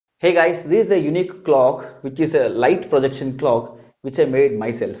Hey guys, this is a unique clock which is a light projection clock which I made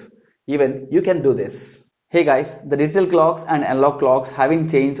myself. Even you can do this. Hey guys, the digital clocks and analog clocks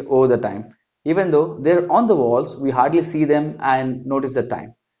haven't changed over the time. Even though they're on the walls, we hardly see them and notice the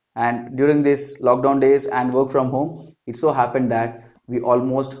time. And during these lockdown days and work from home, it so happened that we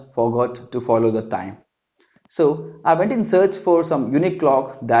almost forgot to follow the time. So I went in search for some unique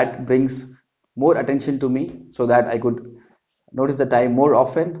clock that brings more attention to me so that I could notice the time more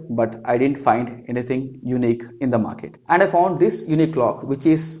often, but I didn't find anything unique in the market. And I found this unique clock which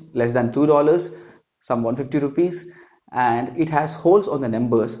is less than $2, some 150 rupees, and it has holes on the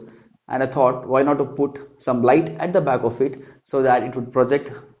numbers. And I thought, why not to put some light at the back of it so that it would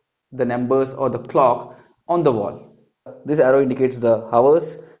project the numbers or the clock on the wall. This arrow indicates the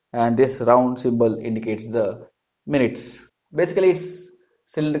hours and this round symbol indicates the minutes. Basically, it's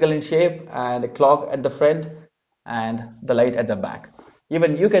cylindrical in shape and a clock at the front and the light at the back.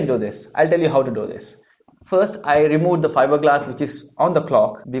 Even you can do this. I'll tell you how to do this. First, I removed the fiberglass which is on the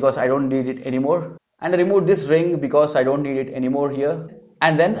clock because I don't need it anymore. And I removed this ring because I don't need it anymore here.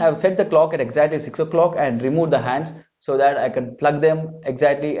 And then I've set the clock at exactly 6 o'clock and removed the hands so that I can plug them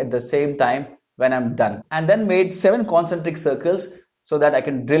exactly at the same time when I'm done. And then made 7 concentric circles so that I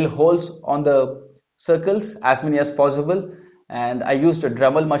can drill holes on the circles, as many as possible. And I used a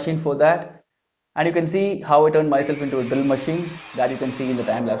Dremel machine for that. And you can see how I turned myself into a drill machine that you can see in the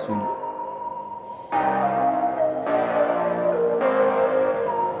time-lapse video.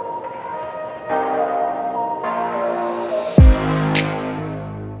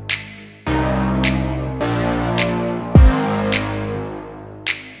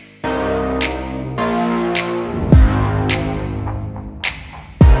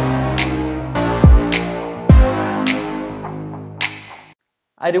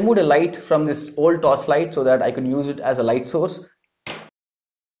 I removed a light from this old torch light so that I could use it as a light source.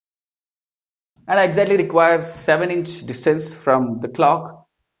 And I exactly require 7-inch distance from the clock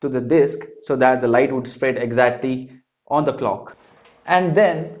to the disc so that the light would spread exactly on the clock. And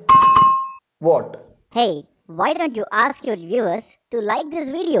then, what? Hey, why don't you ask your viewers to like this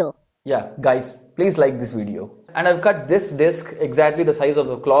video? Yeah, guys, please like this video. And I've cut this disc exactly the size of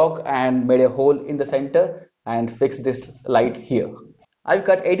the clock and made a hole in the center and fixed this light here. I've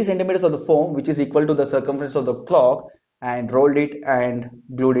cut 80 centimeters of the foam which is equal to the circumference of the clock and rolled it and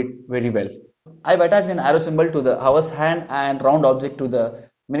glued it very well. I've attached an arrow symbol to the hours hand and round object to the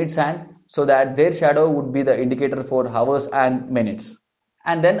minutes hand so that their shadow would be the indicator for hours and minutes.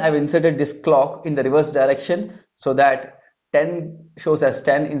 And then I've inserted this clock in the reverse direction so that 10 shows as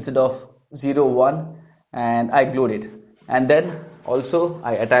 10 instead of 0, 1, and I glued it. And then also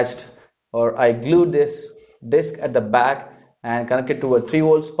I glued this disc at the back and connected to a 3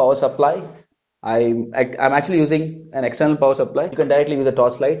 volts power supply. I'm actually using an external power supply. You can directly use a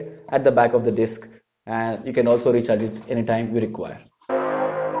torch light at the back of the disc, and you can also recharge it anytime you require.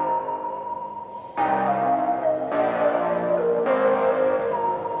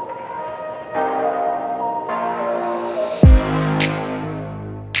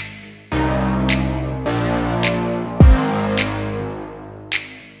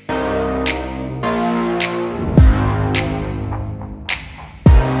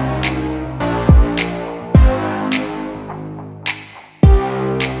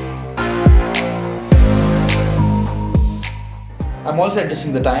 I'm also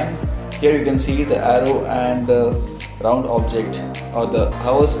adjusting the time. Here you can see the arrow and the round object or the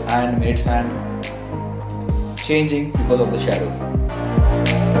hours and minutes hand changing because of the shadow.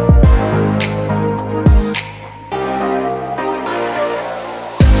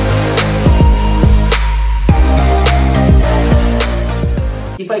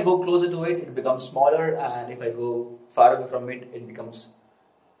 If I go closer to it, it becomes smaller, and if I go far away from it, it becomes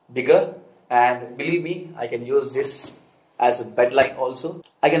bigger. And believe me, I can use this as a bed light also.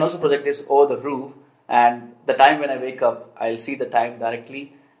 I can also project this over the roof, and the time when I wake up, I'll see the time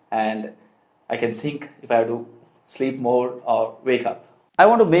directly and I can think if I have to sleep more or wake up. I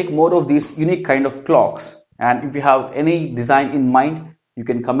want to make more of these unique kind of clocks, and if you have any design in mind, you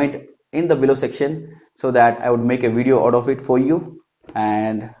can comment in the below section so that I would make a video out of it for you.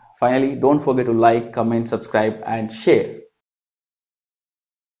 And finally, don't forget to like, comment, subscribe and share.